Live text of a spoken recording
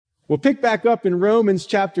We'll pick back up in Romans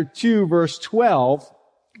chapter 2, verse 12.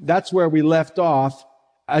 That's where we left off.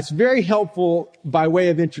 It's very helpful by way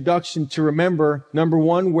of introduction to remember, number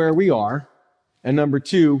one, where we are, and number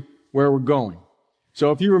two, where we're going.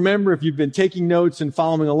 So if you remember, if you've been taking notes and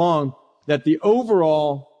following along, that the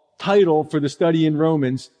overall title for the study in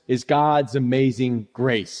Romans is God's Amazing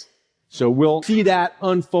Grace. So we'll see that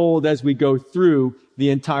unfold as we go through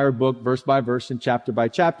the entire book, verse by verse and chapter by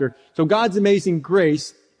chapter. So God's Amazing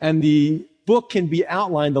Grace, and the book can be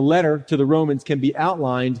outlined, the letter to the Romans can be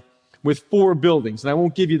outlined with 4 buildings. And I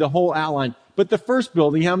won't give you the whole outline, but the first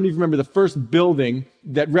building, how many of you remember the first building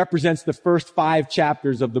that represents the first 5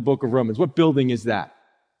 chapters of the book of Romans? What building is that?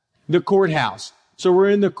 The courthouse. So we're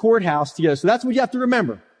in the courthouse together. So that's what you have to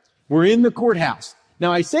remember. We're in the courthouse.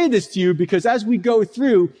 Now I say this to you because as we go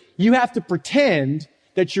through, you have to pretend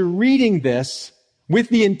that you're reading this with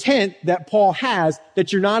the intent that Paul has,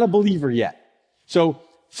 that you're not a believer yet. So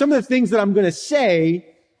some of the things that I'm going to say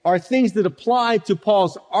are things that apply to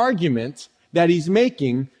Paul's argument that he's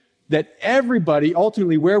making, that everybody,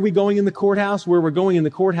 ultimately, where are we going in the courthouse? Where we're going in the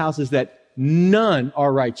courthouse is that none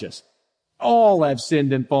are righteous. All have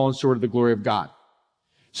sinned and fallen short of the glory of God.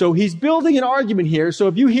 So he's building an argument here. So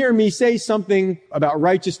if you hear me say something about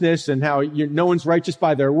righteousness and how no one's righteous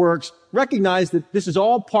by their works, recognize that this is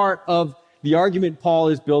all part of the argument Paul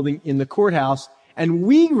is building in the courthouse. And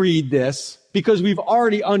we read this because we've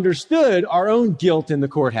already understood our own guilt in the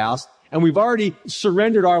courthouse, and we've already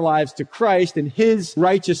surrendered our lives to Christ, and his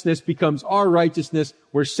righteousness becomes our righteousness.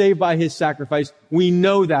 We're saved by his sacrifice. We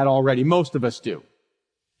know that already. Most of us do.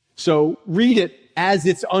 So read it as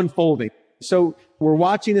it's unfolding. So we're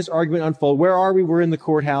watching this argument unfold. Where are we? We're in the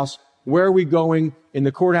courthouse. Where are we going? In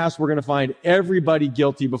the courthouse, we're going to find everybody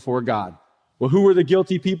guilty before God. Well, who were the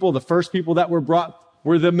guilty people? The first people that were brought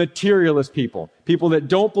were the materialist people. People that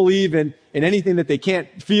don't believe in anything that they can't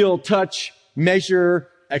feel, touch, measure,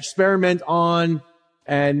 experiment on.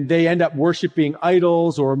 And they end up worshiping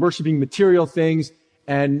idols or worshiping material things.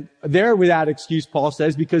 And they're without excuse, Paul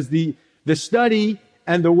says, because the study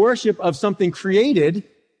and the worship of something created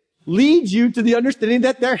leads you to the understanding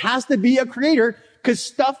that there has to be a creator, because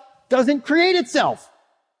stuff doesn't create itself.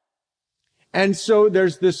 And so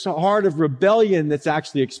there's this heart of rebellion that's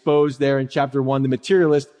actually exposed there in chapter 1. The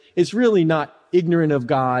materialist is really not ignorant of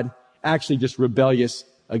God, actually just rebellious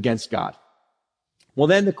against God. Well,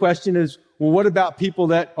 then the question is, well, what about people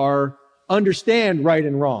that understand right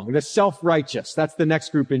and wrong? The self-righteous. That's the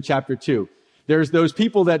next group in chapter 2. There's those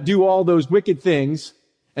people that do all those wicked things,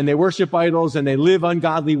 and they worship idols, and they live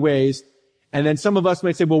ungodly ways. And then some of us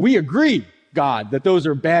might say, well, we agree, God, that those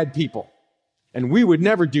are bad people, and we would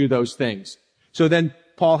never do those things. So then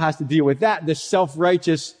Paul has to deal with that, this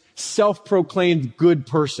self-righteous, self-proclaimed good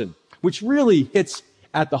person, which really hits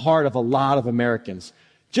at the heart of a lot of Americans.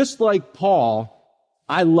 Just like Paul,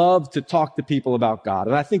 I love to talk to people about God,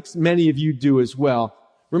 and I think many of you do as well.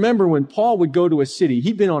 Remember when Paul would go to a city,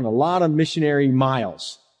 he'd been on a lot of missionary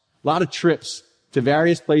miles, a lot of trips to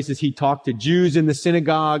various places. He talked to Jews in the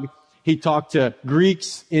synagogue. He talked to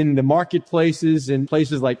Greeks in the marketplaces in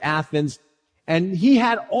places like Athens. And he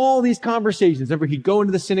had all these conversations. Remember, he'd go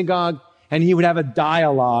into the synagogue and he would have a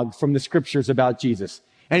dialogue from the scriptures about Jesus.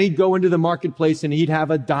 And he'd go into the marketplace and he'd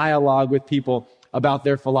have a dialogue with people about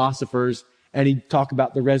their philosophers. And he'd talk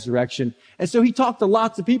about the resurrection. And so he talked to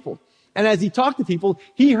lots of people. And as he talked to people,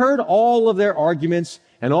 he heard all of their arguments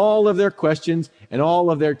and all of their questions and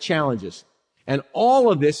all of their challenges. And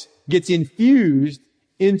all of this gets infused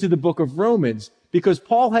into the book of Romans because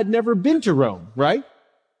Paul had never been to Rome, right?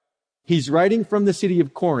 He's writing from the city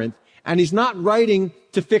of Corinth, and he's not writing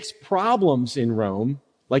to fix problems in Rome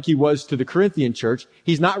like he was to the Corinthian church.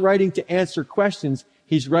 He's not writing to answer questions.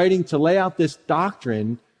 He's writing to lay out this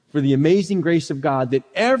doctrine for the amazing grace of God that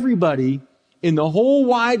everybody in the whole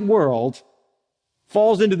wide world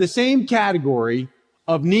falls into the same category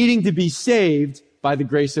of needing to be saved by the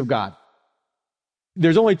grace of God.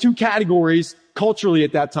 There's only 2 categories culturally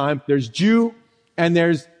at that time. There's Jew and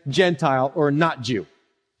there's Gentile or not Jew.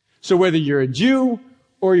 So whether you're a Jew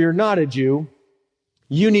or you're not a Jew,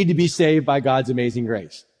 you need to be saved by God's amazing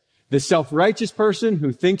grace. The self-righteous person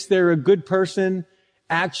who thinks they're a good person,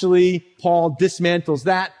 actually, Paul dismantles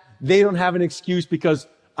that. They don't have an excuse because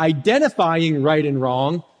identifying right and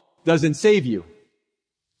wrong doesn't save you.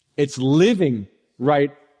 It's living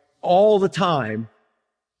right all the time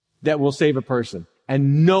that will save a person.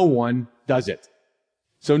 And no one does it.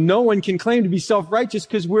 So no one can claim to be self-righteous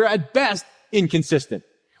because we're at best inconsistent.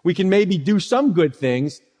 We can maybe do some good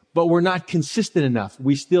things, but we're not consistent enough.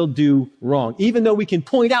 We still do wrong. Even though we can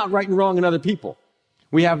point out right and wrong in other people.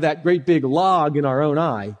 We have that great big log in our own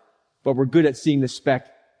eye, but we're good at seeing the speck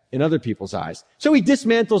in other people's eyes. So he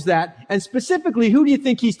dismantles that. And specifically, who do you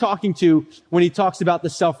think he's talking to when he talks about the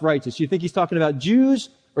self-righteous? You think he's talking about Jews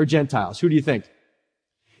or Gentiles? Who do you think?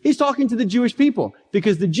 He's talking to the Jewish people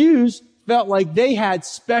because the Jews felt like they had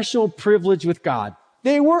special privilege with God.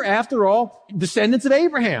 They were, after all, descendants of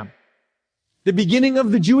Abraham. The beginning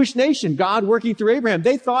of the Jewish nation, God working through Abraham.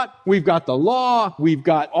 They thought, we've got the law, we've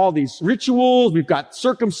got all these rituals, we've got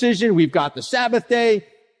circumcision, we've got the Sabbath day.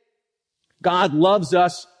 God loves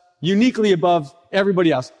us uniquely above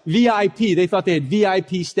everybody else. VIP, they thought they had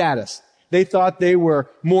VIP status. They thought they were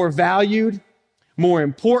more valued, more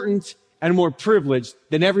important, and more privileged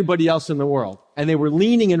than everybody else in the world. And they were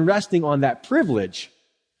leaning and resting on that privilege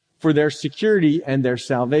for their security and their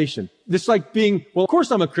salvation. This like being, well, of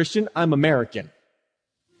course I'm a Christian, I'm American.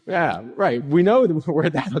 Yeah, right. We know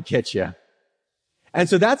where that'll get you. And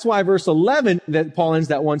so that's why verse 11, that Paul ends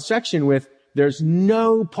that one section with, there's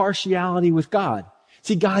no partiality with God.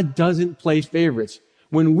 See, God doesn't play favorites.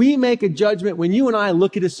 When we make a judgment, when you and I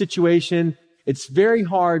look at a situation, it's very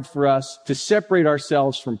hard for us to separate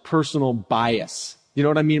ourselves from personal bias. You know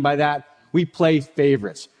what I mean by that? We play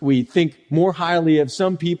favorites. We think more highly of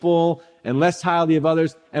some people and less highly of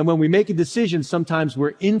others. And when we make a decision, sometimes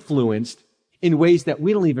we're influenced in ways that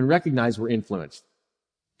we don't even recognize we're influenced.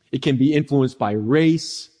 It can be influenced by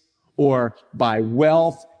race or by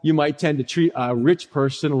wealth. You might tend to treat a rich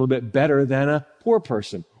person a little bit better than a poor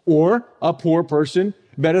person, or a poor person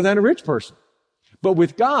better than a rich person. But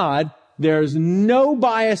with God, there's no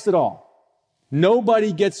bias at all.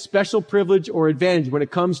 Nobody gets special privilege or advantage when it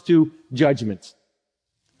comes to judgment.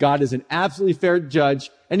 God is an absolutely fair judge.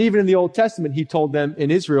 And even in the Old Testament, he told them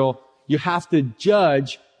in Israel, you have to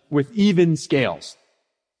judge with even scales.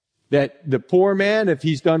 That the poor man, if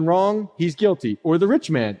he's done wrong, he's guilty. Or the rich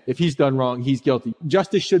man, if he's done wrong, he's guilty.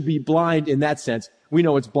 Justice should be blind in that sense. We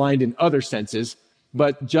know it's blind in other senses,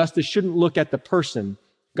 but justice shouldn't look at the person.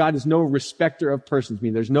 God is no respecter of persons. I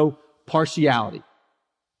mean, there's no partiality.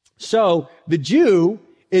 So the Jew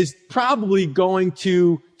is probably going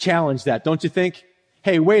to challenge that, don't you think?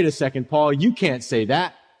 Hey, wait a second, Paul, you can't say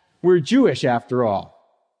that. We're Jewish after all.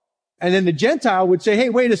 And then the Gentile would say, hey,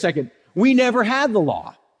 wait a second, we never had the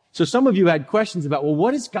law. So some of you had questions about, well,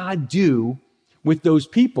 what does God do with those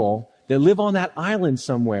people that live on that island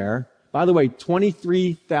somewhere? By the way,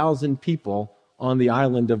 23,000 people on the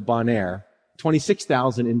island of Bonaire,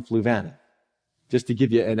 26,000 in Fluvanna, just to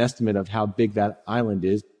give you an estimate of how big that island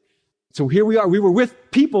is. So here we are. We were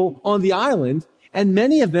with people on the island, and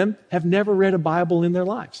many of them have never read a Bible in their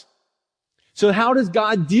lives. So how does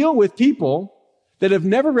God deal with people that have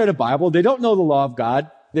never read a Bible? They don't know the law of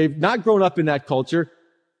God. They've not grown up in that culture.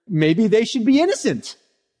 Maybe they should be innocent.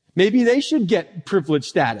 Maybe they should get privileged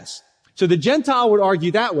status. So the Gentile would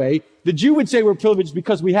argue that way. The Jew would say we're privileged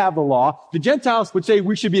because we have the law. The Gentiles would say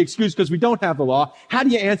we should be excused because we don't have the law. How do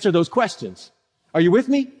you answer those questions? Are you with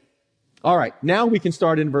me? All right, now we can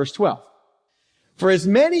start in verse 12. For as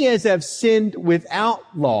many as have sinned without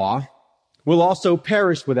law will also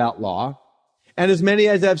perish without law, and as many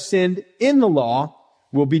as have sinned in the law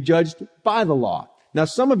will be judged by the law. Now,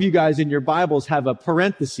 some of you guys in your Bibles have a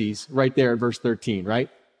parenthesis right there at verse 13, right?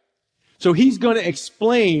 So he's going to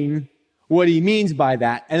explain what he means by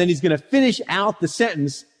that, and then he's going to finish out the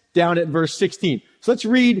sentence down at verse 16. So let's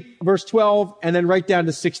read verse 12 and then right down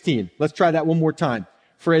to 16. Let's try that one more time.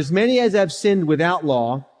 For as many as have sinned without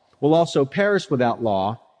law will also perish without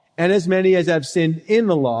law, and as many as have sinned in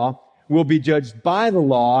the law will be judged by the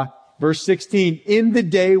law. Verse 16, in the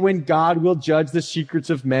day when God will judge the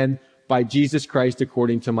secrets of men by Jesus Christ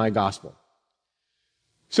according to my gospel.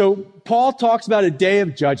 So Paul talks about a day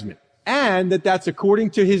of judgment, and that's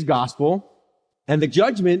according to his gospel. And the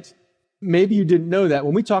judgment, maybe you didn't know that,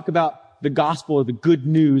 when we talk about the gospel or the good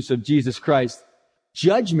news of Jesus Christ,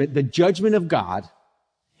 judgment, the judgment of God,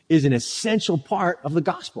 is an essential part of the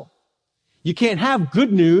gospel. You can't have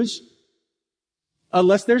good news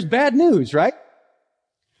unless there's bad news, right?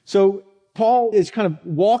 So Paul is kind of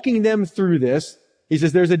walking them through this. He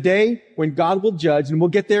says there's a day when God will judge, and we'll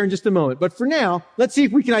get there in just a moment. But for now, let's see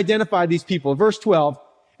if we can identify these people. Verse 12,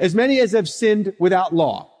 as many as have sinned without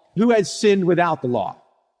law. Who has sinned without the law?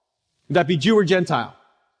 Would that be Jew or Gentile?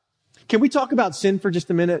 Can we talk about sin for just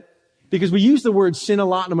a minute? Because we use the word sin a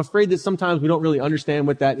lot, and I'm afraid that sometimes we don't really understand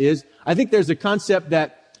what that is. I think there's a concept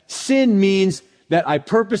that sin means that I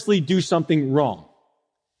purposely do something wrong.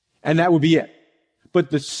 And that would be it. But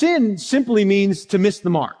the sin simply means to miss the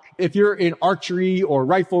mark. If you're in archery or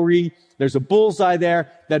riflery, there's a bullseye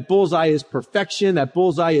there. That bullseye is perfection. That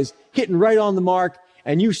bullseye is hitting right on the mark.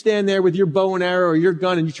 And you stand there with your bow and arrow or your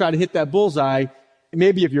gun and you try to hit that bullseye.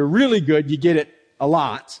 Maybe if you're really good, you get it a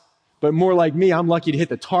lot. but more like me, I'm lucky to hit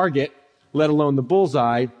the target, let alone the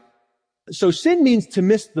bullseye. So sin means to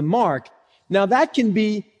miss the mark. Now that can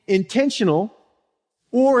be intentional,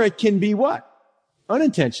 or it can be what?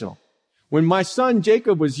 Unintentional. When my son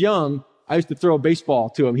Jacob was young, I used to throw a baseball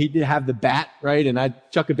to him. He'd have the bat, right? And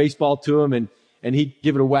I'd chuck a baseball to him and he'd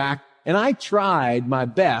give it a whack. And I tried my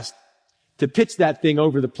best to pitch that thing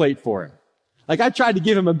over the plate for him. Like I tried to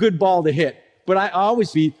give him a good ball to hit, but I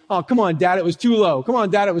always be, oh, come on, Dad, it was too low. Come on,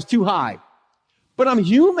 Dad, it was too high. But I'm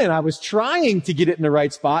human. I was trying to get it in the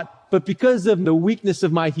right spot, but because of the weakness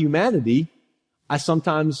of my humanity, I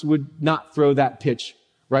sometimes would not throw that pitch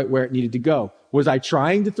right where it needed to go. Was I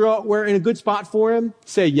trying to throw it in a good spot for him?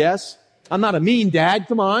 Say yes. I'm not a mean dad.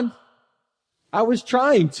 Come on. I was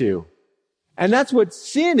trying to. And that's what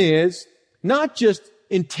sin is, not just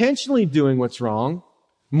intentionally doing what's wrong,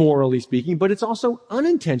 morally speaking, but it's also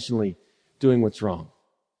unintentionally doing what's wrong.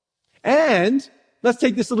 And let's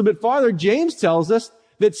take this a little bit farther. James tells us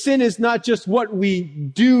that sin is not just what we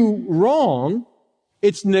do wrong.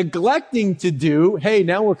 It's neglecting to do, hey,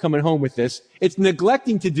 now we're coming home with this. It's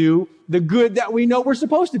neglecting to do the good that we know we're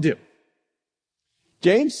supposed to do.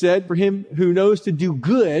 James said, for him who knows to do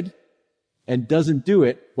good and doesn't do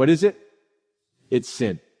it, what is it? It's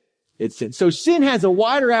sin. It's sin. So sin has a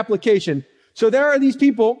wider application. So there are these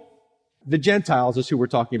people, the Gentiles is who we're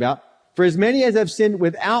talking about. For as many as have sinned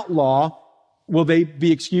without law, will they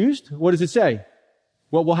be excused? What does it say?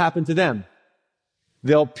 What will happen to them?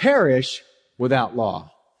 They'll perish without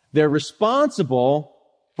law. They're responsible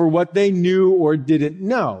for what they knew or didn't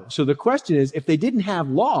know. So the question is, if they didn't have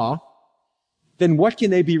law, then what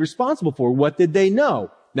can they be responsible for? What did they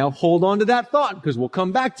know? Now hold on to that thought because we'll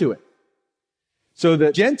come back to it. So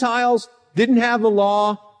the Gentiles didn't have the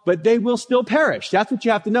law, but they will still perish. That's what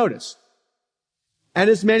you have to notice. And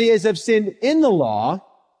as many as have sinned in the law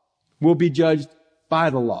will be judged by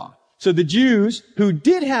the law. So the Jews who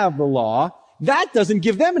did have the law, that doesn't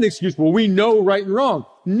give them an excuse. Well, we know right and wrong.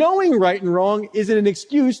 Knowing right and wrong isn't an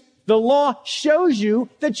excuse. The law shows you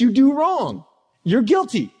that you do wrong. You're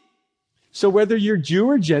guilty. So whether you're Jew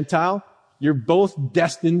or Gentile, you're both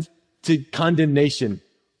destined to condemnation,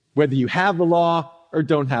 whether you have the law or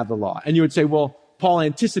don't have the law. And you would say, well, Paul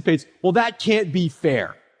anticipates, well, that can't be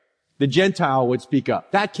fair. The Gentile would speak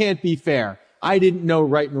up. That can't be fair. I didn't know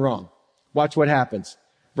right and wrong. Watch what happens.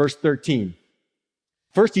 Verse 13.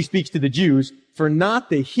 First, he speaks to the Jews, for not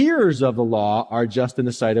the hearers of the law are just in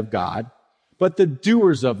the sight of God, but the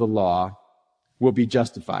doers of the law will be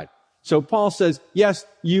justified. So Paul says, yes,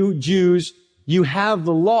 you Jews, you have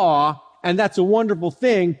the law, and that's a wonderful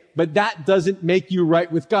thing, but that doesn't make you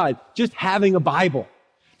right with God. Just having a Bible,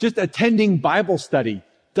 just attending Bible study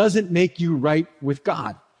doesn't make you right with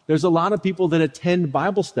God. There's a lot of people that attend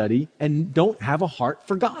Bible study and don't have a heart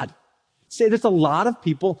for God. Say there's a lot of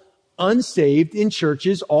people unsaved in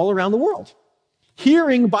churches all around the world.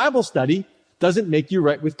 Hearing Bible study doesn't make you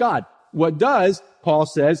right with God. What does, Paul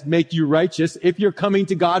says, make you righteous if you're coming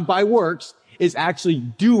to God by works is actually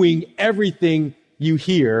doing everything you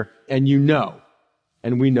hear and you know.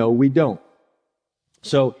 And we know we don't.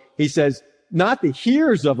 So he says, not the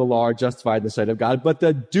hearers of the law are justified in the sight of God, but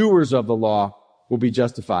the doers of the law will be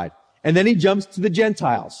justified. And then he jumps to the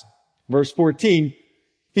Gentiles. Verse 14,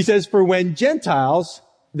 he says, for when Gentiles,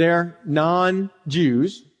 they're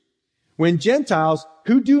non-Jews, when Gentiles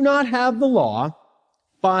who do not have the law,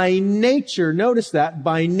 by nature, notice that,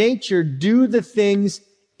 by nature do the things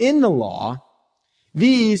in the law,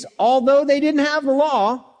 these, although they didn't have the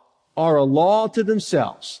law, are a law to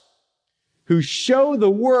themselves, who show the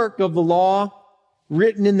work of the law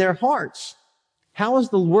written in their hearts. How is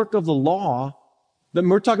the work of the law,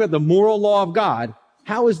 we're talking about the moral law of God,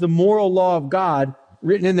 how is the moral law of God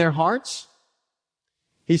written in their hearts?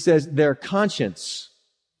 He says, their conscience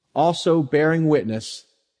also bearing witness,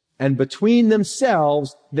 and between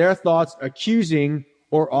themselves, their thoughts accusing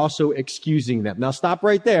or also excusing them. Now stop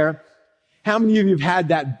right there. How many of you have had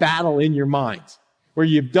that battle in your mind where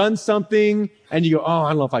you've done something and you go, oh, I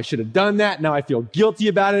don't know if I should have done that. Now I feel guilty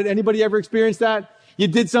about it. Anybody ever experienced that? You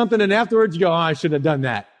did something and afterwards you go, oh, I shouldn't have done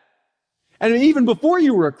that. And even before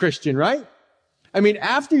you were a Christian, right? I mean,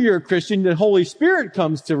 after you're a Christian, the Holy Spirit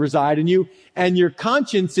comes to reside in you and your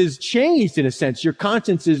conscience is changed in a sense. Your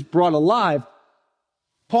conscience is brought alive.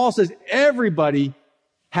 Paul says everybody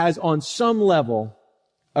has on some level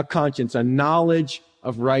a conscience, a knowledge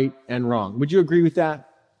of right and wrong. Would you agree with that?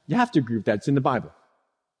 You have to agree with that. It's in the Bible.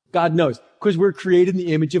 God knows because we're created in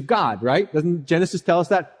the image of God, right? Doesn't Genesis tell us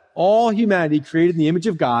that? All humanity created in the image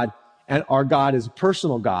of God, and our God is a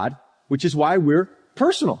personal God, which is why we're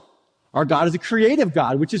personal. Our God is a creative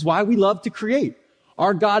God, which is why we love to create.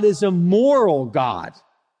 Our God is a moral God.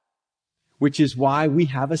 which is why we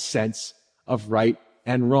have a sense of right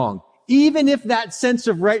and wrong. Even if that sense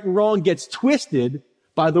of right and wrong gets twisted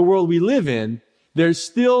by the world we live in, there's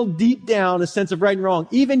still deep down a sense of right and wrong.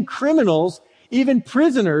 Even criminals, even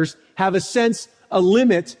prisoners have a sense, a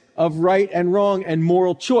limit of right and wrong and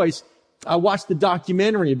moral choice. I watched the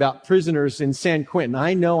documentary about prisoners in San Quentin.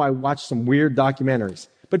 I know I watched some weird documentaries,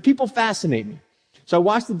 but people fascinate me. So I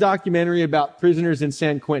watched the documentary about prisoners in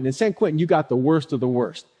San Quentin. In San Quentin, you got the worst of the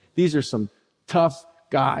worst. These are some tough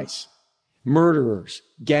guys, murderers,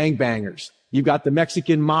 gangbangers. You've got the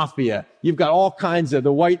Mexican mafia. You've got all kinds of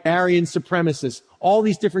the white Aryan supremacists, all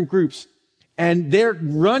these different groups. And they're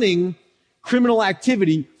running criminal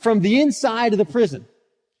activity from the inside of the prison.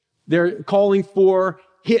 They're calling for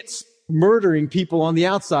hits, murdering people on the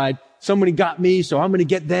outside. Somebody got me, so I'm going to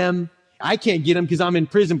get them. I can't get them because I'm in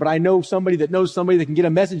prison, but I know somebody that knows somebody that can get a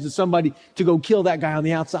message to somebody to go kill that guy on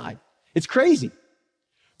the outside. It's crazy.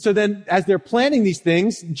 So then as they're planning these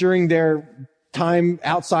things during their time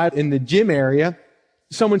outside in the gym area,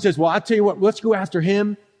 someone says, well, I'll tell you what, let's go after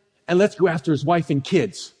him and let's go after his wife and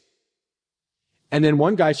kids. And then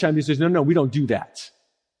one guy chimes in and says, no, we don't do that.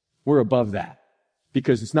 We're above that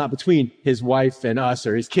because it's not between his wife and us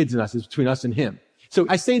or his kids and us. It's between us and him. So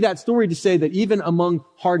I say that story to say that even among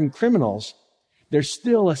hardened criminals, there's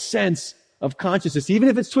still a sense of consciousness, even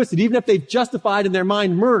if it's twisted, even if they've justified in their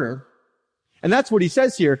mind murder. And that's what he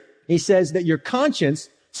says here. He says that your conscience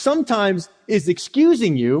sometimes is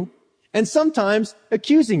excusing you and sometimes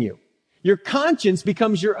accusing you. Your conscience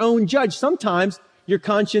becomes your own judge. Sometimes your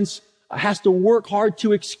conscience has to work hard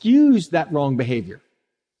to excuse that wrong behavior.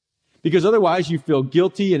 Because otherwise you feel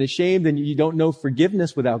guilty and ashamed and you don't know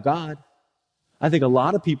forgiveness without God. I think a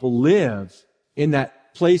lot of people live in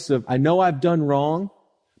that place of, I know I've done wrong,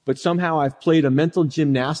 but somehow I've played a mental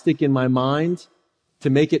gymnastic in my mind to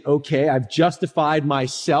make it okay. I've justified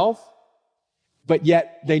myself, but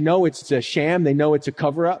yet they know it's a sham. They know it's a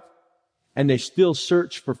cover-up, and they still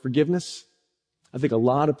search for forgiveness. I think a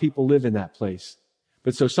lot of people live in that place.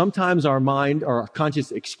 But so sometimes our mind or our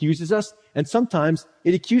conscience excuses us, and sometimes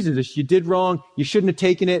it accuses us. You did wrong. You shouldn't have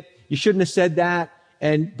taken it. You shouldn't have said that.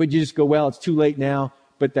 But you just go, well, it's too late now.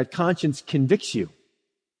 But that conscience convicts you.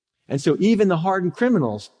 And so even the hardened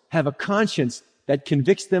criminals have a conscience that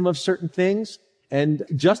convicts them of certain things and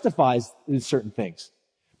justifies certain things.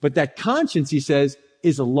 But that conscience, he says,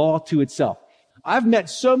 is a law to itself. I've met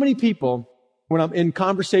so many people when I'm in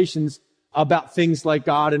conversations about things like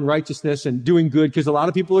God and righteousness and doing good, because a lot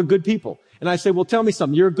of people are good people. And I say, well, tell me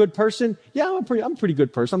something. You're a good person? Yeah, I'm a pretty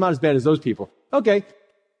good person. I'm not as bad as those people. Okay.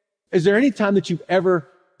 Is there any time that you've ever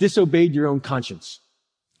disobeyed your own conscience?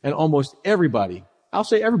 And almost everybody, I'll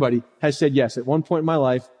say everybody, has said yes. At one point in my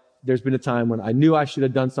life, there's been a time when I knew I should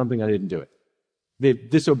have done something, I didn't do it. They've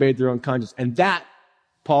disobeyed their own conscience. And that,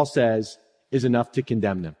 Paul says, is enough to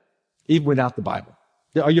condemn them, even without the Bible.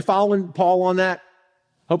 Are you following Paul on that?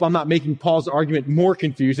 Hope I'm not making Paul's argument more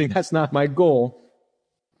confusing. That's not my goal.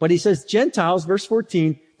 But he says, Gentiles, verse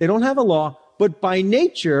 14, they don't have a law, but by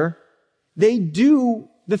nature, they do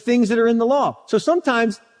the things that are in the law. So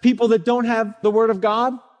sometimes people that don't have the word of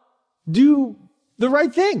God do the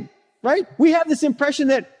right thing, right? We have this impression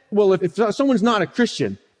that, well, if someone's not a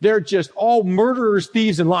Christian, they're just all murderers,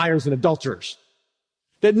 thieves, and liars and adulterers.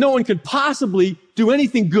 That no one could possibly do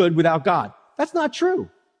anything good without God. That's not true.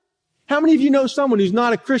 How many of you know someone who's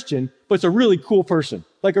not a Christian, but is a really cool person?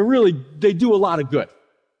 They do a lot of good.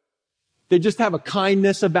 They just have a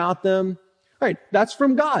kindness about them. Right? That's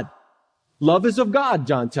from God. Love is of God,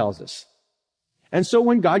 John tells us. And so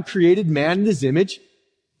when God created man in his image,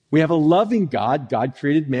 we have a loving God. God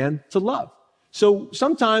created man to love. So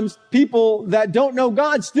sometimes people that don't know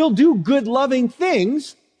God still do good, loving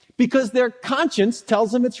things because their conscience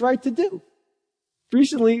tells them it's right to do.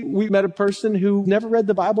 Recently, we met a person who never read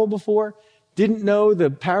the Bible before, didn't know the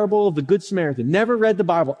parable of the Good Samaritan, never read the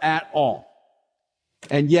Bible at all,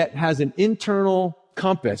 and yet has an internal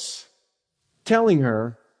compass telling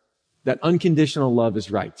her that unconditional love is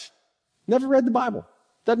right. Never read the Bible,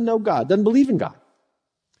 doesn't know God, doesn't believe in God,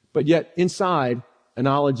 but yet inside a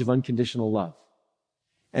knowledge of unconditional love.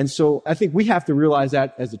 And so I think we have to realize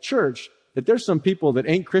that as a church, that there's some people that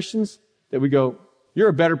ain't Christians that we go, you're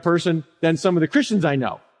a better person than some of the Christians I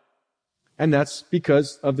know. And that's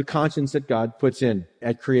because of the conscience that God puts in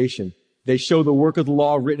at creation. They show the work of the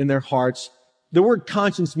law written in their hearts. The word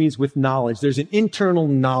conscience means with knowledge. There's an internal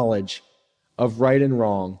knowledge of right and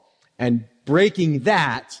wrong. And breaking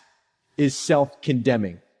that is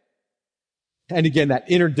self-condemning. And again, that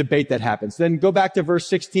inner debate that happens. Then go back to verse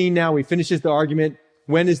 16 now. He finishes the argument.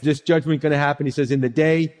 When is this judgment going to happen? He says, in the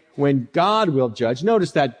day when God will judge.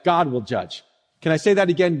 Notice that God will judge. Can I say that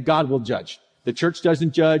again? God will judge. The church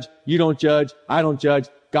doesn't judge. You don't judge. I don't judge.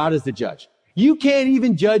 God is the judge. You can't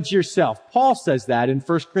even judge yourself. Paul says that in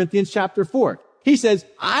 1 Corinthians chapter 4. He says,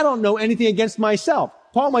 I don't know anything against myself.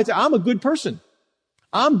 Paul might say, I'm a good person.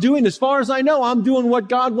 I'm doing, as far as I know, I'm doing what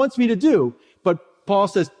God wants me to do. But Paul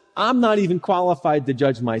says, I'm not even qualified to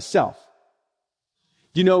judge myself.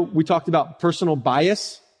 You know, we talked about personal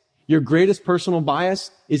bias. Your greatest personal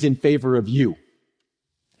bias is in favor of you.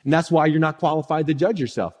 And that's why you're not qualified to judge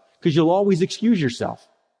yourself, because you'll always excuse yourself.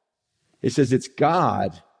 It says it's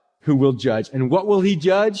God who will judge. And what will he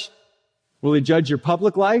judge? Will he judge your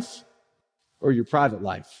public life or your private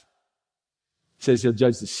life? It says he'll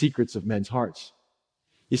judge the secrets of men's hearts.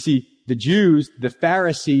 You see, the Jews, the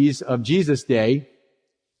Pharisees of Jesus' day,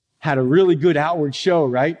 had a really good outward show,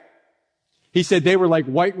 right? He said they were like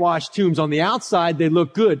whitewashed tombs. On the outside, they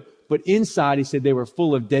looked good, but inside, he said they were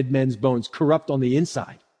full of dead men's bones, corrupt on the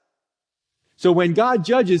inside. So when God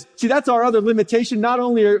judges, see, that's our other limitation. Not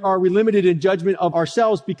only are we limited in judgment of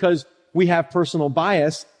ourselves because we have personal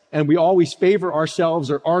bias and we always favor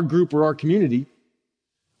ourselves or our group or our community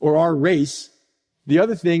or our race. The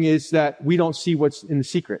other thing is that we don't see what's in the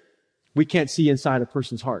secret. We can't see inside a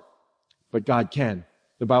person's heart, but God can.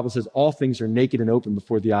 The Bible says all things are naked and open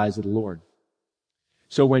before the eyes of the Lord.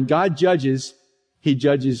 So when God judges, he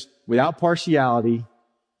judges without partiality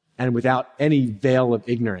and without any veil of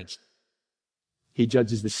ignorance. He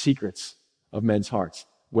judges the secrets of men's hearts,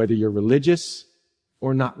 whether you're religious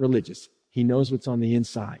or not religious. He knows what's on the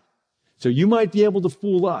inside. So you might be able to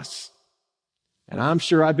fool us. And I'm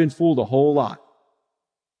sure I've been fooled a whole lot.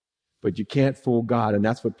 But you can't fool God. And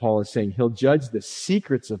that's what Paul is saying. He'll judge the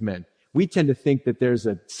secrets of men. We tend to think that there's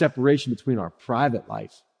a separation between our private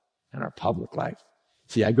life and our public life.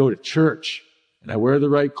 See, I go to church and I wear the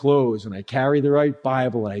right clothes and I carry the right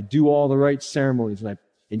Bible and I do all the right ceremonies and I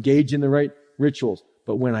engage in the right rituals.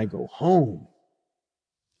 But when I go home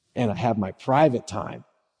and I have my private time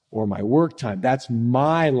or my work time, that's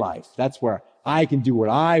my life. That's where I can do what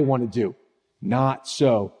I want to do. Not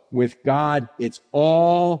so. With God, it's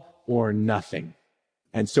all or nothing.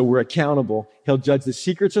 And so we're accountable. He'll judge the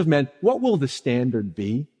secrets of men. What will the standard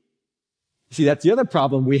be? See, that's the other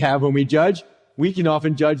problem we have when we judge. We can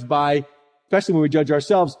often judge by, especially when we judge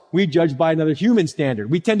ourselves, we judge by another human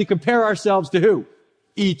standard. We tend to compare ourselves to who?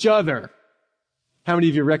 Each other. How many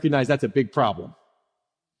of you recognize that's a big problem?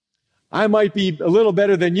 I might be a little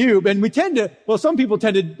better than you, and some people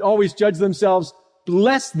tend to always judge themselves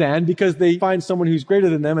less than because they find someone who's greater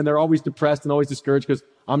than them and they're always depressed and always discouraged because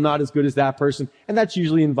I'm not as good as that person. And that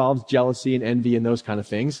usually involves jealousy and envy and those kind of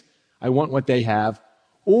things. I want what they have.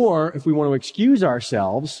 Or if we want to excuse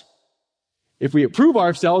ourselves, if we approve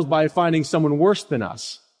ourselves by finding someone worse than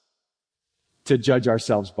us to judge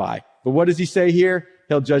ourselves by. But what does he say here?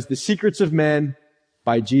 He'll judge the secrets of men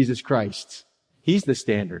by Jesus Christ. He's the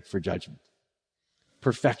standard for judgment.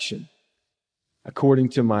 Perfection, according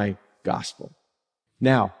to my gospel.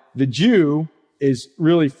 Now, the Jew is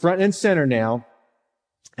really front and center now,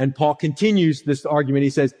 and Paul continues this argument. He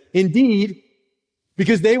says, indeed,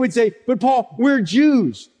 because they would say, but Paul, we're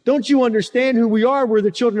Jews. Don't you understand who we are? We're the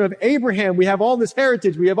children of Abraham. We have all this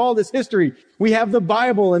heritage. We have all this history. We have the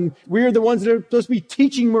Bible, and we're the ones that are supposed to be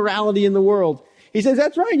teaching morality in the world. He says,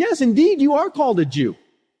 that's right. Yes, indeed, you are called a Jew.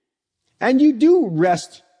 And you do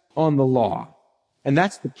rest on the law. And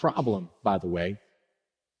that's the problem, by the way,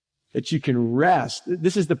 that you can rest.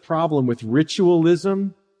 This is the problem with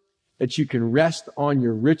ritualism, that you can rest on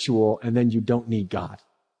your ritual and then you don't need God.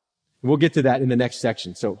 We'll get to that in the next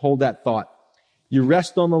section. So hold that thought. You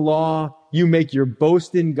rest on the law. You make your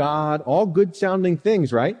boast in God. All good sounding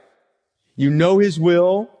things, right? You know his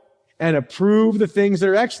will and approve the things that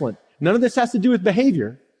are excellent. None of this has to do with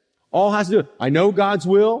behavior. All has to do with, I know God's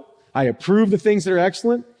will. I approve the things that are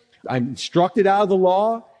excellent. I'm instructed out of the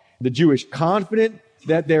law. The Jewish confident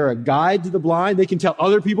that they're a guide to the blind. They can tell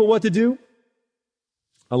other people what to do.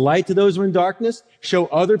 A light to those who are in darkness. Show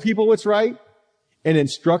other people what's right. An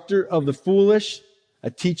instructor of the foolish. A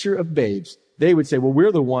teacher of babes. They would say, well,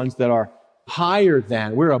 we're the ones that are higher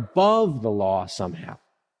than. We're above the law somehow.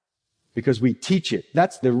 Because we teach it.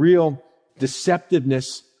 That's the real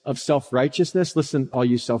deceptiveness of self-righteousness. Listen, all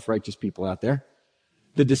you self-righteous people out there.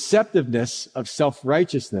 The deceptiveness of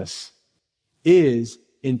self-righteousness is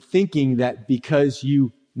in thinking that because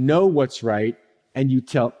you know what's right and you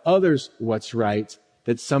tell others what's right,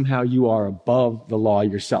 that somehow you are above the law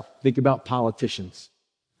yourself. Think about politicians.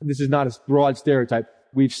 This is not a broad stereotype.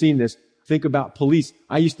 We've seen this. Think about police.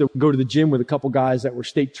 I used to go to the gym with a couple guys that were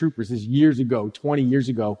state troopers. This is years ago, 20 years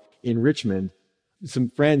ago in Richmond. Some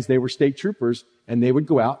friends, they were state troopers, and they would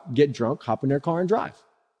go out, get drunk, hop in their car and drive.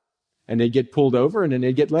 And they'd get pulled over and then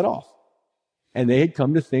they'd get let off. And they had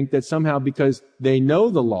come to think that somehow because they know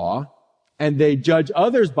the law and they judge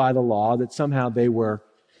others by the law, that somehow they were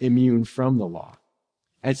immune from the law.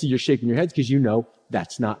 And so you're shaking your heads because you know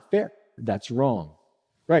that's not fair. That's wrong.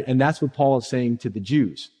 Right. And that's what Paul is saying to the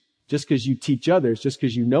Jews. Just because you teach others, just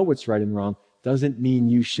because you know what's right and wrong, doesn't mean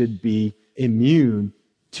you should be immune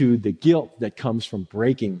to the guilt that comes from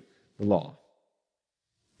breaking the law.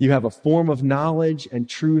 You have a form of knowledge and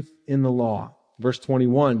truth in the law. Verse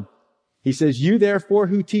 21, he says, you therefore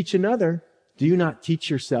who teach another, do you not teach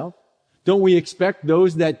yourself? Don't we expect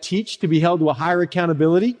those that teach to be held to a higher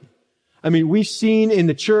accountability? I mean, we've seen in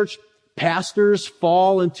the church pastors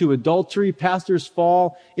fall into adultery, pastors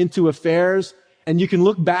fall into affairs, and you can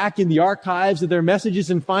look back in the archives of their messages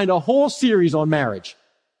and find a whole series on marriage.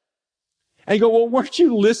 And you go, well, weren't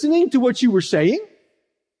you listening to what you were saying?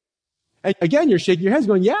 And again, you're shaking your heads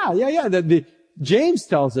going, yeah. James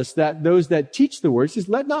tells us that those that teach the word, he says,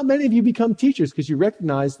 let not many of you become teachers, because you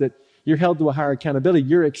recognize that you're held to a higher accountability.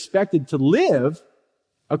 You're expected to live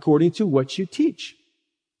according to what you teach.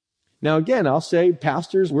 Now, again, I'll say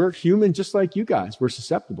pastors, we're human just like you guys. We're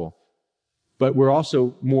susceptible. But we're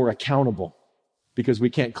also more accountable because we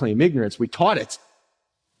can't claim ignorance. We taught it,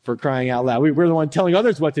 for crying out loud. We're the one telling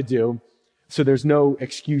others what to do. So there's no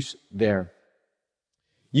excuse there.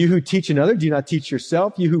 You who teach another, do you not teach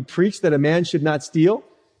yourself? You who preach that a man should not steal,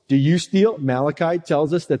 do you steal? Malachi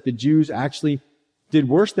tells us that the Jews actually did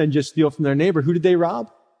worse than just steal from their neighbor. Who did they rob?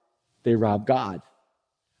 They robbed God.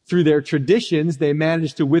 Through their traditions, they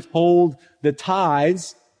managed to withhold the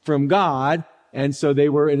tithes from God, and so they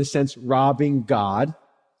were, in a sense, robbing God.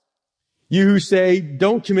 You who say,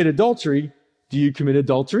 don't commit adultery, do you commit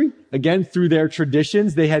adultery? Again, through their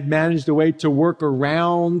traditions, they had managed a way to work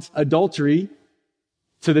around adultery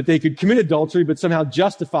so that they could commit adultery, but somehow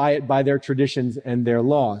justify it by their traditions and their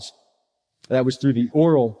laws. That was through the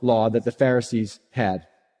oral law that the Pharisees had.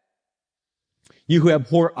 You who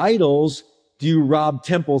abhor idols, do you rob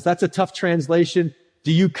temples? That's a tough translation.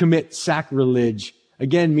 Do you commit sacrilege?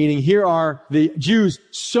 Again, meaning here are the Jews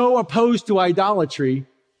so opposed to idolatry,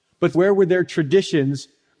 but where were their traditions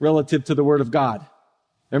relative to the Word of God?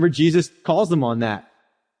 Remember, Jesus calls them on that.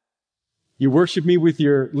 You worship me with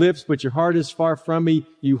your lips, but your heart is far from me.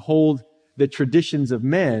 You hold the traditions of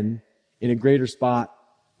men in a greater spot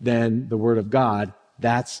than the Word of God.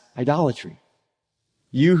 That's idolatry.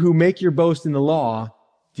 You who make your boast in the law,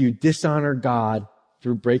 do you dishonor God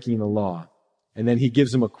through breaking the law? And then he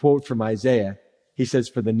gives them a quote from Isaiah. He says,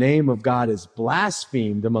 for the name of God is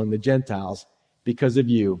blasphemed among the Gentiles because of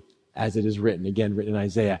you, as it is written, again written in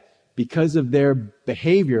Isaiah, because of their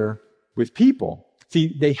behavior with people.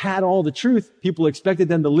 See, they had all the truth. People expected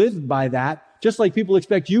them to live by that, just like people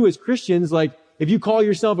expect you as Christians. Like, if you call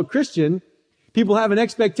yourself a Christian, people have an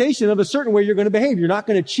expectation of a certain way you're going to behave. You're not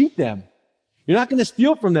going to cheat them. You're not going to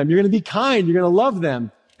steal from them. You're going to be kind. You're going to love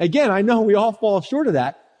them. Again, I know we all fall short of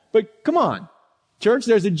that, but come on. Church,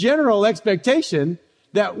 there's a general expectation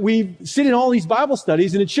that we sit in all these Bible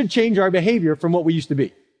studies and it should change our behavior from what we used to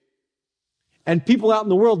be. And people out in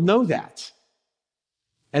the world know that.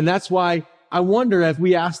 And that's why I wonder, if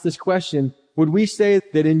we ask this question, would we say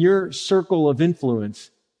that in your circle of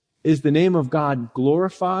influence, is the name of God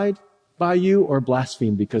glorified by you or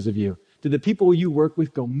blasphemed because of you? Do the people you work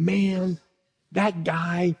with go, man, that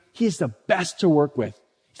guy, he is the best to work with.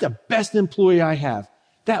 He's the best employee I have.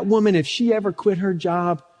 That woman, if she ever quit her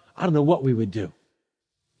job, I don't know what we would do.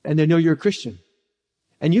 And they know you're a Christian.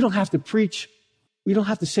 And you don't have to preach. You don't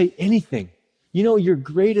have to say anything. You know, your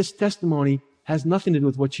greatest testimony has nothing to do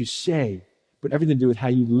with what you say, but everything to do with how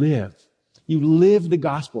you live. You live the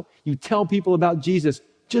gospel. You tell people about Jesus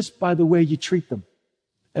just by the way you treat them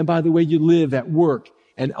and by the way you live at work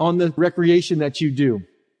and on the recreation that you do,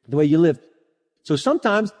 the way you live. So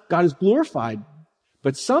sometimes God is glorified,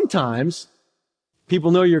 but sometimes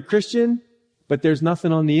people know you're a Christian, but there's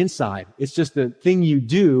nothing on the inside. It's just the thing you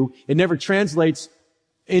do. It never translates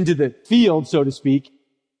into the field, so to speak.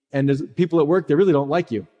 And there's people at work, they really don't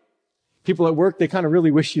like you. People at work, they kind of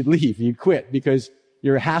really wish you'd leave. You quit because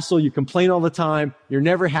you're a hassle. You complain all the time. You're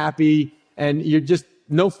never happy and you're just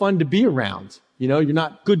no fun to be around. You know, you're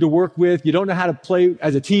not good to work with. You don't know how to play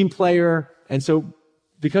as a team player. And so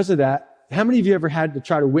because of that, how many of you ever had to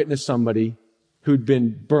try to witness somebody who'd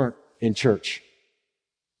been burnt in church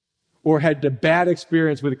or had a bad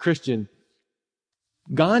experience with a Christian?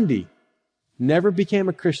 Gandhi never became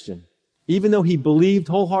a Christian, even though he believed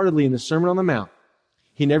wholeheartedly in the Sermon on the Mount.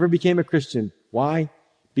 He never became a Christian. Why?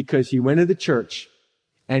 Because he went to the church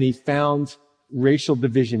and he found racial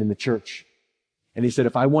division in the church. And he said,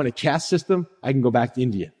 if I want a caste system, I can go back to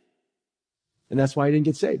India. And that's why he didn't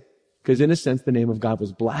get saved. Because in a sense, the name of God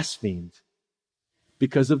was blasphemed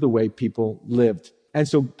because of the way people lived. And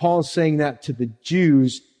so Paul is saying that to the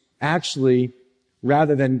Jews, actually,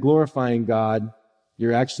 rather than glorifying God,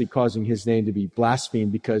 you're actually causing his name to be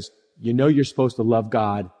blasphemed because you know you're supposed to love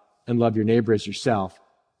God and love your neighbor as yourself,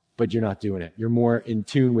 but you're not doing it. You're more in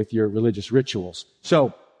tune with your religious rituals.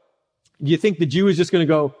 So, do you think the Jew is just going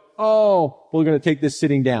to go, oh, we're going to take this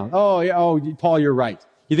sitting down? Oh, yeah, oh, Paul, you're right.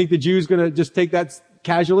 You think the Jew is going to just take that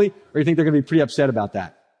casually, or you think they're going to be pretty upset about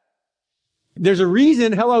that? There's a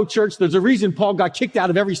reason, hello church, there's a reason Paul got kicked out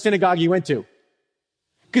of every synagogue he went to.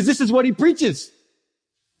 Because this is what he preaches.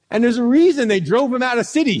 And there's a reason they drove him out of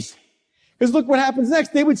cities. Because look what happens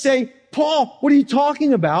next. They would say, Paul, what are you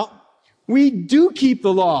talking about? We do keep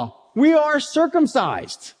the law. We are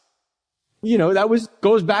circumcised. You know,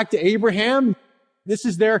 goes back to Abraham. This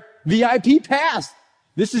is their VIP pass.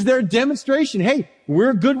 This is their demonstration. Hey,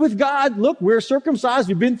 we're good with God. Look, we're circumcised.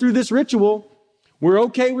 We've been through this ritual. We're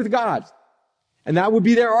okay with God. And that would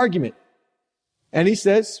be their argument. And he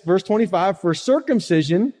says, verse 25, for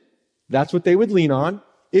circumcision, that's what they would lean on,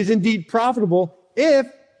 is indeed profitable if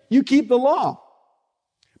you keep the law.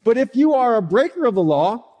 But if you are a breaker of the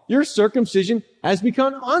law, your circumcision has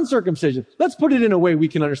become uncircumcision. Let's put it in a way we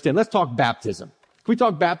can understand. Let's talk baptism. Can we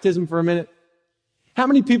talk baptism for a minute? How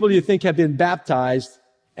many people do you think have been baptized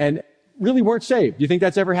and really weren't saved? Do you think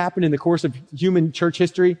that's ever happened in the course of human church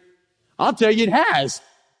history? I'll tell you it has.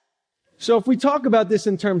 So if we talk about this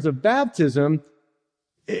in terms of baptism,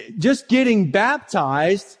 just getting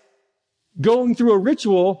baptized, going through a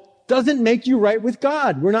ritual, doesn't make you right with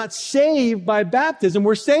God. We're not saved by baptism.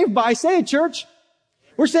 We're saved by, say it, church,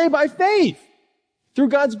 we're saved by faith through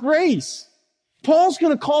God's grace. Paul's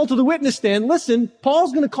going to call to the witness stand. Listen,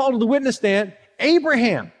 Paul's going to call to the witness stand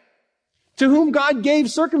Abraham, to whom God gave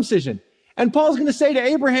circumcision. And Paul's going to say to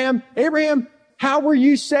Abraham, Abraham, how were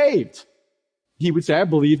you saved? He would say, I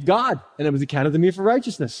believed God, and it was accounted to me for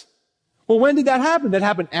righteousness. Well, when did that happen? That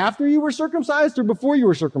happened after you were circumcised or before you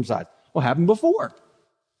were circumcised? Well, it happened before.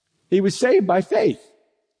 He was saved by faith.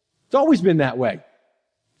 It's always been that way.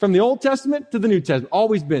 From the Old Testament to the New Testament,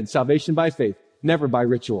 always been salvation by faith, never by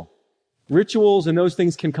ritual. Rituals and those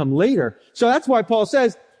things can come later. So that's why Paul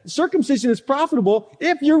says circumcision is profitable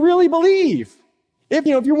if you really believe. If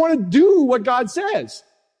you want to do what God says.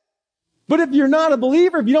 But if you're not a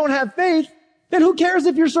believer, if you don't have faith, then who cares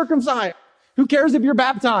if you're circumcised? Who cares if you're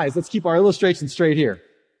baptized? Let's keep our illustration straight here.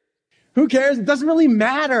 Who cares? It doesn't really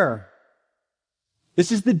matter.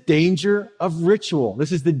 This is the danger of ritual.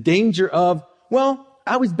 This is the danger of, well,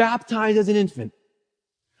 I was baptized as an infant.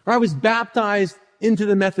 Or I was baptized into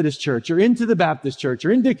the Methodist church or into the Baptist church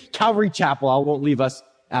or into Calvary Chapel. I won't leave us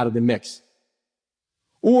out of the mix.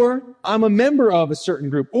 Or I'm a member of a certain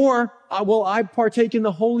group. Or, I partake in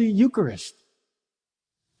the Holy Eucharist.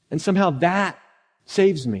 And somehow that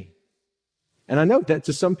saves me. And I know that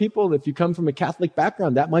to some people, if you come from a Catholic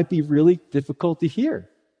background, that might be really difficult to hear.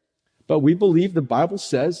 But we believe the Bible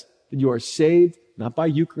says that you are saved not by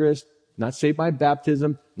Eucharist, not saved by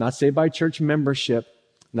baptism, not saved by church membership,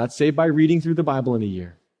 not saved by reading through the Bible in a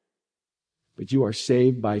year. But you are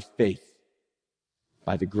saved by faith,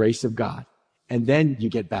 by the grace of God. And then you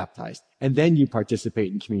get baptized. And then you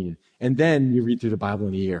participate in communion. And then you read through the Bible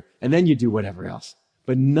in a year. And then you do whatever else.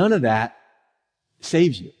 But none of that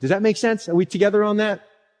saves you. Does that make sense? Are we together on that?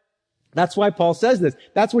 That's why Paul says this.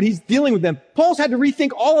 That's what he's dealing with them. Paul's had to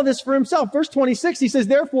rethink all of this for himself. Verse 26, he says,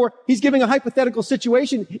 therefore, he's giving a hypothetical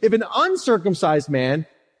situation. If an uncircumcised man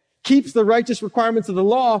keeps the righteous requirements of the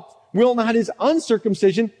law, will not his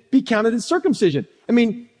uncircumcision be counted as circumcision? I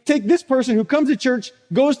mean, take this person who comes to church,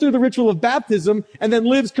 goes through the ritual of baptism, and then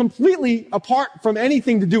lives completely apart from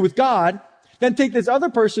anything to do with God. Then take this other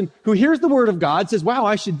person who hears the word of God, says, wow,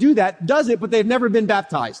 I should do that, does it, but they've never been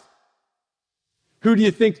baptized. Who do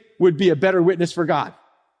you think would be a better witness for God?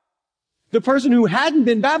 The person who hadn't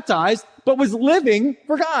been baptized, but was living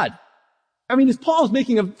for God. I mean, Paul's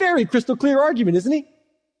making a very crystal clear argument, isn't he?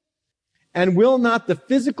 And will not the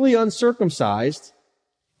physically uncircumcised,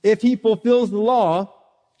 if he fulfills the law,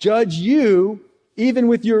 judge you, even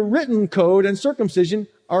with your written code and circumcision,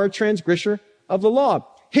 are a transgressor of the law?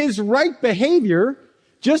 His right behavior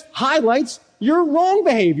just highlights your wrong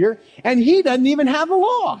behavior, and he doesn't even have the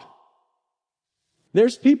law.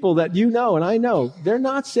 There's people that you know and I know, they're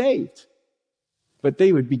not saved, but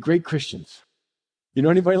they would be great Christians. You know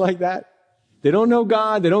anybody like that? They don't know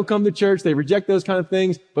God, they don't come to church, they reject those kind of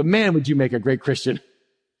things, but man, would you make a great Christian.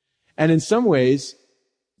 And in some ways,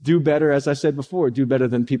 do better, as I said before, do better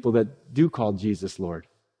than people that do call Jesus Lord.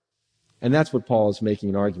 And that's what Paul is making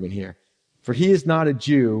an argument here. For he is not a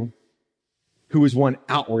Jew who is one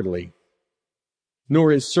outwardly,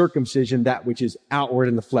 nor is circumcision that which is outward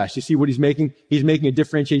in the flesh. You see what he's making? He's making a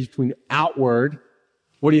differentiation between outward.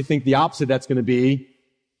 What do you think the opposite of that's going to be?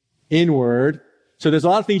 Inward. So there's a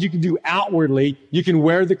lot of things you can do outwardly. You can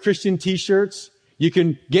wear the Christian t-shirts. You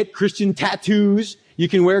can get Christian tattoos. You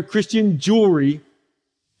can wear Christian jewelry.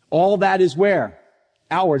 All that is where?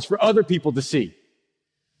 Outwards, for other people to see.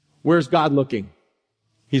 Where's God looking?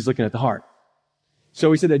 He's looking at the heart.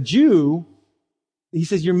 So he said a Jew, he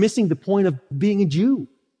says you're missing the point of being a Jew.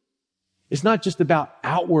 It's not just about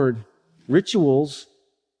outward rituals,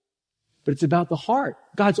 but it's about the heart.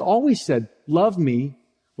 God's always said, love me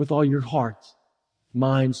with all your heart,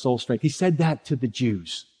 mind, soul, strength. He said that to the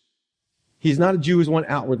Jews. He's not a Jew who is one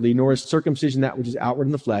outwardly, nor is circumcision that which is outward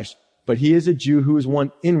in the flesh, but he is a Jew who is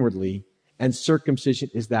one inwardly, and circumcision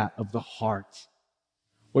is that of the heart.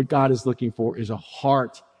 What God is looking for is a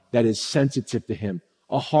heart that is sensitive to him,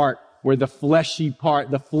 a heart where the fleshy part,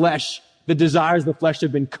 the flesh, the desires of the flesh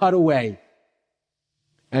have been cut away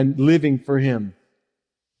and living for him.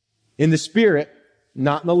 In the spirit,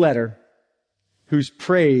 not in the letter, whose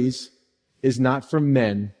praise is not from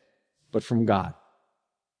men, but from God.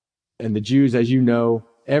 And the Jews, as you know,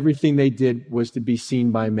 everything they did was to be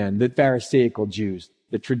seen by men. The Pharisaical Jews,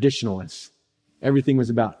 the traditionalists. Everything was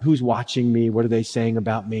about who's watching me, what are they saying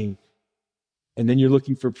about me? And then you're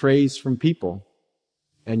looking for praise from people,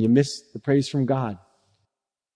 and you miss the praise from God.